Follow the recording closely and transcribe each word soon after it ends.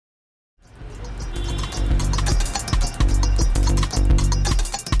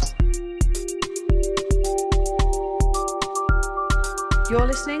You're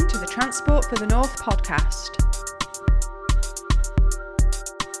listening to the Transport for the North podcast.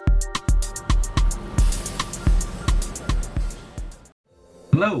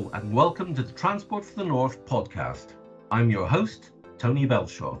 Hello and welcome to the Transport for the North podcast. I'm your host, Tony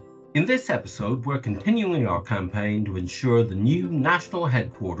Belshaw. In this episode, we're continuing our campaign to ensure the new national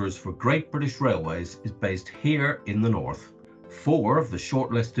headquarters for Great British Railways is based here in the North. 4 of the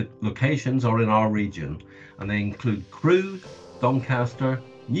shortlisted locations are in our region, and they include Crewe, Doncaster,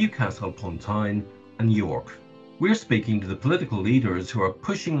 Newcastle-upon-Tyne and York. We're speaking to the political leaders who are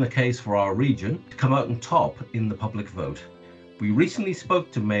pushing the case for our region to come out on top in the public vote. We recently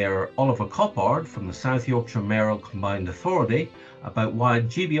spoke to Mayor Oliver Coppard from the South Yorkshire Mayoral Combined Authority about why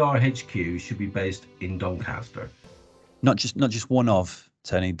GBR HQ should be based in Doncaster. Not just one of,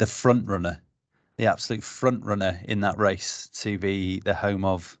 Tony, the front runner, the absolute front runner in that race to be the home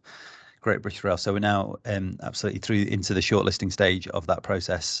of Great British Rail. So we're now absolutely through into the shortlisting stage of that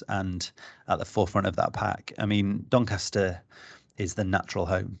process and at the forefront of that pack. I mean, Doncaster is the natural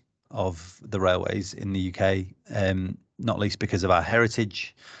home of the railways in the UK, not least because of our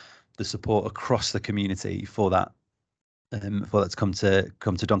heritage, the support across the community for that to come to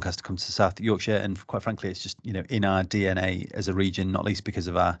Doncaster, come to South Yorkshire, and quite frankly, it's just in our DNA as a region, not least because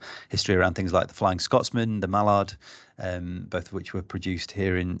of our history around things like the Flying Scotsman, the Mallard, both of which were produced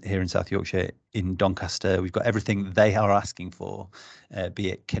here in South Yorkshire in Doncaster. We've got everything they are asking for, be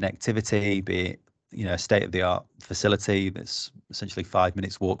it connectivity, be it a state-of-the-art facility that's essentially 5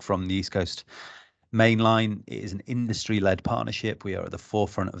 minutes walk from the East Coast Main Line. It is an industry-led partnership. We are at the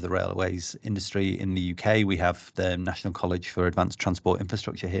forefront of the railways industry in the UK. We have the National College for Advanced Transport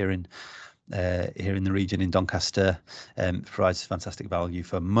Infrastructure here in the region in Doncaster. Provides fantastic value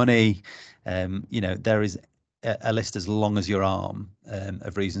for money. There is a list as long as your arm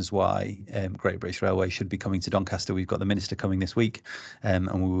of reasons why Great British Railways should be coming to Doncaster. We've got the Minister coming this week, and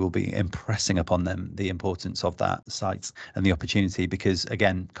we will be impressing upon them the importance of that site and the opportunity, because,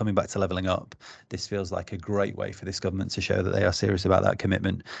 again, coming back to levelling up, this feels like a great way for this government to show that they are serious about that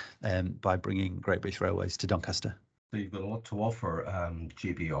commitment by bringing Great British Railways to Doncaster. So you've got a lot to offer,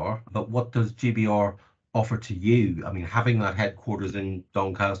 GBR, but what does GBR offer to you? I mean, having that headquarters in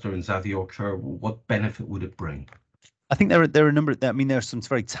Doncaster in South Yorkshire, what benefit would it bring? I think there are a number of, there are some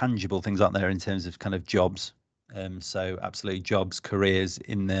very tangible things out there in terms of kind of jobs. So absolutely jobs, careers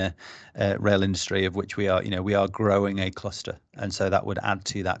in the rail industry, of which we are growing a cluster, and so that would add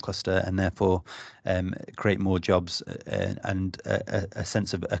to that cluster and therefore create more jobs and a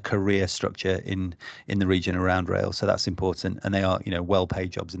sense of a career structure in the region around rail. So that's important, and they are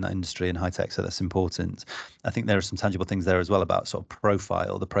well-paid jobs in that industry and high tech. So that's important. I think there are some tangible things there as well about sort of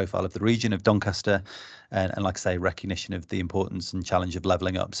the profile of the region of Doncaster, and like I say, recognition of the importance and challenge of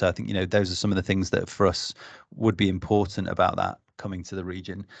levelling up. So I think those are some of the things that for us would be important about that coming to the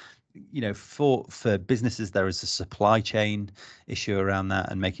region. For businesses, there is a supply chain issue around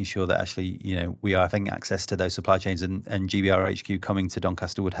that, and making sure that actually we are having access to those supply chains, and GBR HQ coming to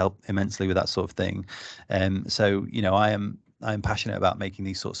Doncaster would help immensely with that sort of thing. So I am passionate about making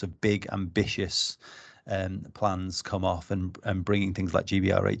these sorts of big, ambitious plans come off, and bringing things like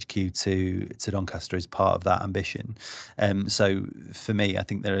GBR HQ to Doncaster is part of that ambition. So for me, I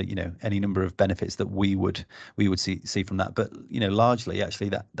think there are any number of benefits that we would see from that. But largely actually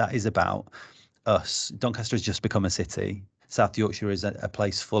that is about us. Doncaster has just become a city. South Yorkshire is a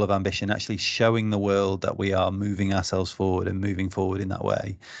place full of ambition, actually showing the world that we are moving ourselves forward and moving forward in that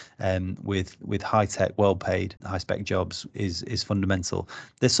way, with high tech, well paid, high spec jobs is fundamental.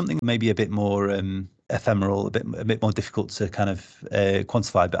 There's something maybe a bit more ephemeral, a bit more difficult to kind of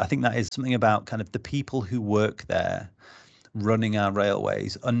quantify, but I think that is something about kind of the people who work there, running our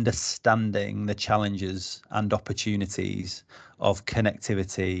railways, understanding the challenges and opportunities of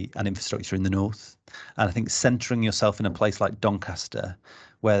connectivity and infrastructure in the north. And I think centering yourself in a place like Doncaster,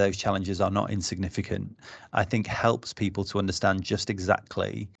 where those challenges are not insignificant, I think helps people to understand just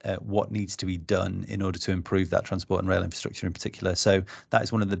exactly what needs to be done in order to improve that transport and rail infrastructure in particular. So that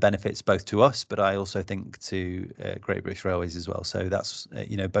is one of the benefits both to us, but I also think to Great British Railways as well. So that's,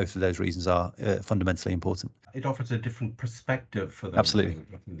 both of those reasons are fundamentally important. It offers a different perspective for them. Absolutely.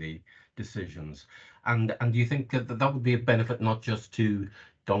 Making the decisions. And do you think that would be a benefit not just to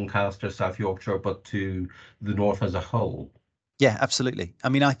Doncaster, South Yorkshire, but to the north as a whole? Yeah, absolutely. I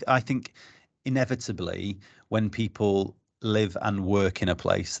mean, I think inevitably when people live and work in a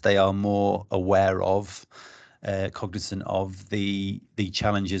place, they are more aware of, cognizant of the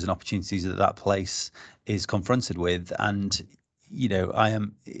challenges and opportunities that place is confronted with. And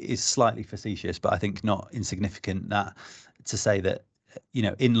is slightly facetious, but I think not insignificant, that to say that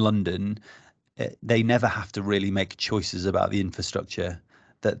in London, they never have to really make choices about the infrastructure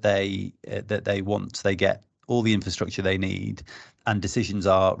that they want. They get all the infrastructure they need, and decisions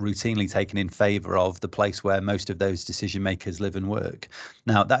are routinely taken in favour of the place where most of those decision makers live and work.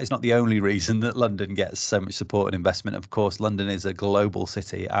 Now, that is not the only reason that London gets so much support and investment. Of course, London is a global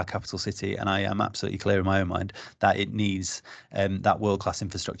city, our capital city, and I am absolutely clear in my own mind that it needs that world-class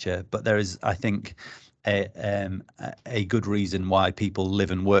infrastructure. But there is, I think, a good reason why people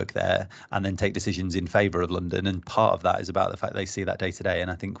live and work there and then take decisions in favour of London, and part of that is about the fact they see that day to day, and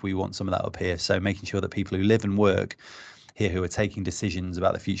I think we want some of that up here. So making sure that people who live and work here, who are taking decisions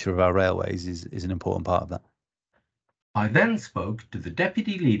about the future of our railways, is an important part of that. I then spoke to the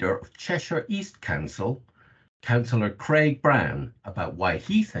Deputy Leader of Cheshire East Council, Councillor Craig Browne, about why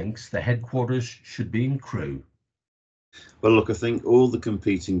he thinks the headquarters should be in Crewe. Well, look, I think all the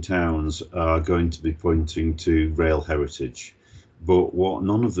competing towns are going to be pointing to rail heritage, but what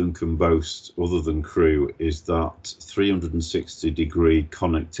none of them can boast, other than Crewe, is that 360-degree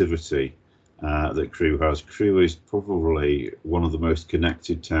connectivity that Crewe has. Crewe is probably one of the most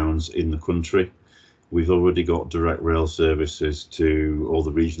connected towns in the country. We've already got direct rail services to all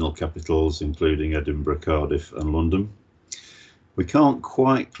the regional capitals, including Edinburgh, Cardiff and London. We can't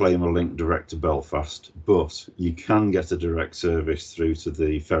quite claim a link direct to Belfast, but you can get a direct service through to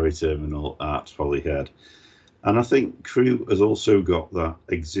the ferry terminal at Holyhead. And I think Crewe has also got that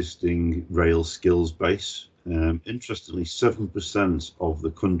existing rail skills base. Interestingly, 7% of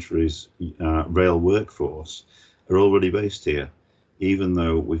the country's rail workforce are already based here, even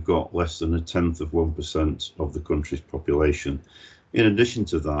though we've got less than 1/10 of the country's population. In addition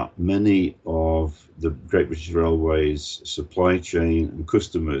to that, many of the Great British Railways supply chain and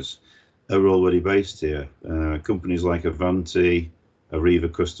customers are already based here. Companies like Avanti,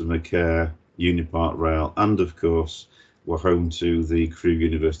 Arriva Customer Care, Unipart Rail, and of course, we're home to the Crewe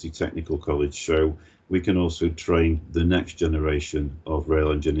University Technical College. So we can also train the next generation of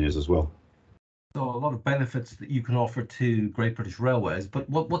rail engineers as well. So a lot of benefits that you can offer to Great British Railways, but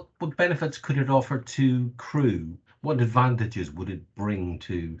what benefits could it offer to Crewe? What advantages would it bring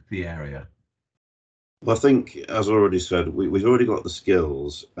to the area? Well, I think, as I already said, we've already got the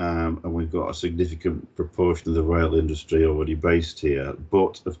skills and we've got a significant proportion of the rail industry already based here.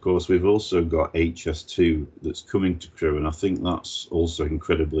 But of course, we've also got HS2 that's coming to Crewe, and I think that's also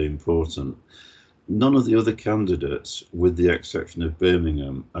incredibly important. None of the other candidates, with the exception of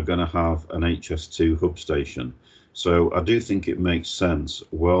Birmingham, are going to have an HS2 hub station. So I do think it makes sense,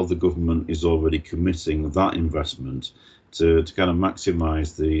 while the government is already committing that investment, to kind of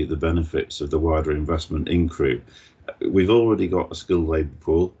maximise the benefits of the wider investment in Crewe. We've already got a skilled labour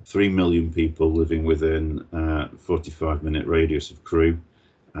pool, 3 million people living within a 45-minute radius of Crewe.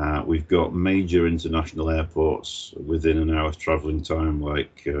 We've got major international airports within an hour's travelling time,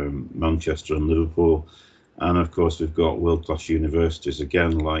 like Manchester and Liverpool. And of course, we've got world-class universities,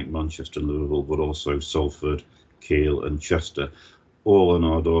 again, like Manchester and Liverpool, but also Salford, Kiel and Chester, all on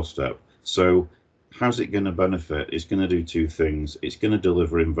our doorstep. So how's it going to benefit? It's going to do two things. It's going to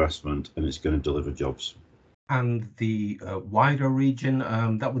deliver investment and it's going to deliver jobs. And the wider region,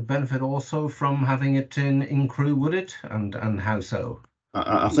 that would benefit also from having it in Crewe, would it? And how so?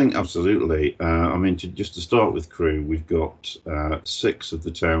 I think absolutely. I mean, just to start with Crewe, we've got 6 of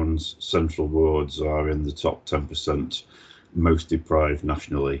the town's central wards are in the top 10% most deprived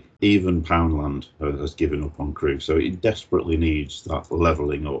nationally. Even Poundland has given up on Crewe, so it desperately needs that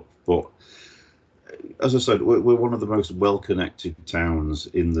levelling up. But as I said, we're one of the most well-connected towns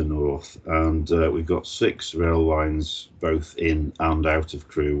in the north, and we've got 6 rail lines both in and out of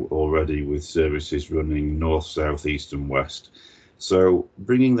Crewe already, with services running north, south, east and west. So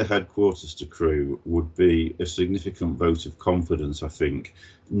bringing the headquarters to Crewe would be a significant vote of confidence, I think,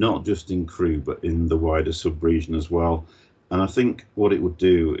 not just in Crewe, but in the wider sub-region as well. And I think what it would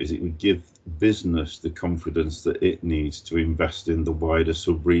do is it would give business the confidence that it needs to invest in the wider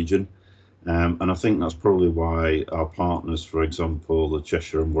sub-region. And I think that's probably why our partners, for example, the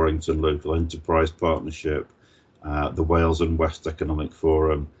Cheshire and Warrington Local Enterprise Partnership, the Wales and West Economic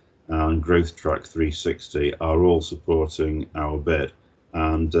Forum, and Growth Track 360 are all supporting our bid.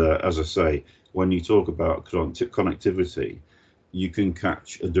 And as I say, when you talk about connectivity, you can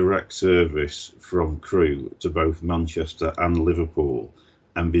catch a direct service from Crewe to both Manchester and Liverpool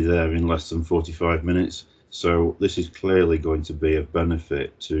and be there in less than 45 minutes. So this is clearly going to be of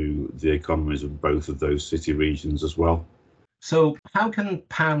benefit to the economies of both of those city regions as well. So how can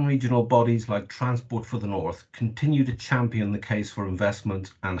pan-regional bodies like Transport for the North continue to champion the case for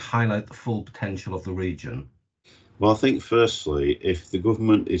investment and highlight the full potential of the region? Well, I think firstly, if the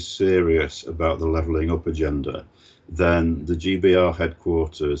government is serious about the levelling up agenda, then the GBR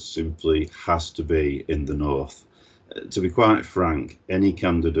headquarters simply has to be in the north. To be quite frank, any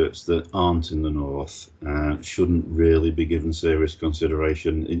candidates that aren't in the north shouldn't really be given serious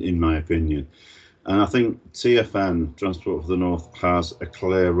consideration, in my opinion. And I think TFN, Transport for the North, has a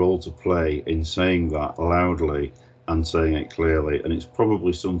clear role to play in saying that loudly and saying it clearly. And it's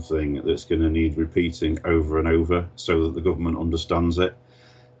probably something that's going to need repeating over and over so that the government understands it.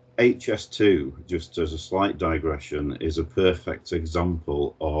 HS2, just as a slight digression, is a perfect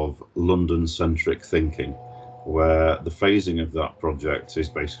example of London-centric thinking, where the phasing of that project is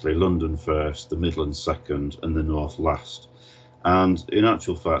basically London first, the Midlands second, and the North last. And in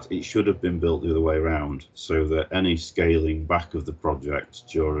actual fact, it should have been built the other way around, so that any scaling back of the project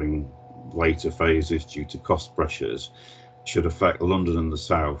during later phases due to cost pressures should affect London and the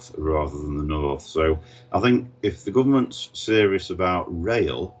south rather than the north. So I think if the government's serious about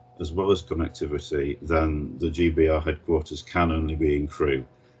rail as well as connectivity, then the GBR headquarters can only be in Crewe.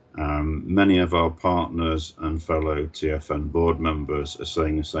 Many of our partners and fellow TFN board members are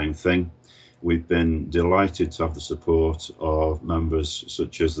saying the same thing. We've been delighted to have the support of members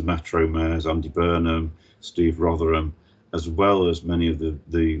such as the Metro Mayors, Andy Burnham, Steve Rotherham, as well as many of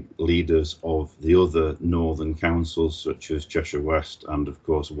the leaders of the other northern councils such as Cheshire West and of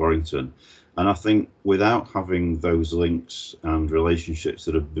course Warrington. And I think without having those links and relationships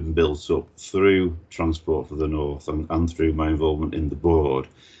that have been built up through Transport for the North and through my involvement in the board,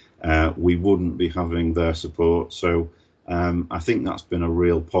 we wouldn't be having their support. So I think that's been a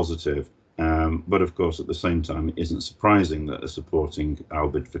real positive. But of course, at the same time, it isn't surprising that they're supporting our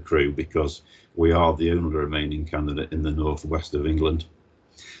bid for Crewe because we are the only remaining candidate in the northwest of England.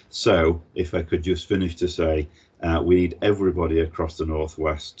 So if I could just finish to say, we need everybody across the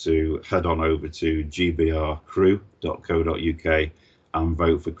northwest to head on over to gbrcrewe.co.uk and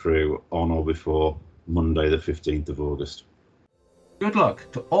vote for Crewe on or before Monday, the 15th of August. Good luck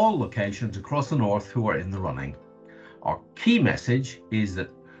to all locations across the north who are in the running. Our key message is that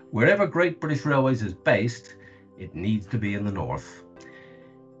wherever Great British Railways is based, it needs to be in the north.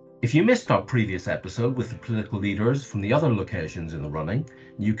 If you missed our previous episode with the political leaders from the other locations in the running,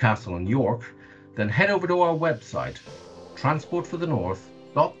 Newcastle and York, then head over to our website,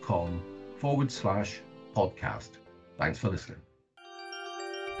 transportforthenorth.com/podcast. Thanks for listening.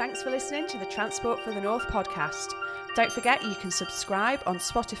 Thanks for listening to the Transport for the North podcast. Don't forget you can subscribe on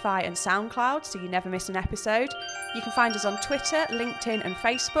Spotify and SoundCloud so you never miss an episode. You can find us on Twitter, LinkedIn and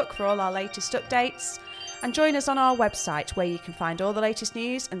Facebook for all our latest updates. And join us on our website where you can find all the latest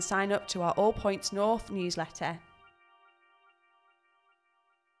news and sign up to our All Points North newsletter.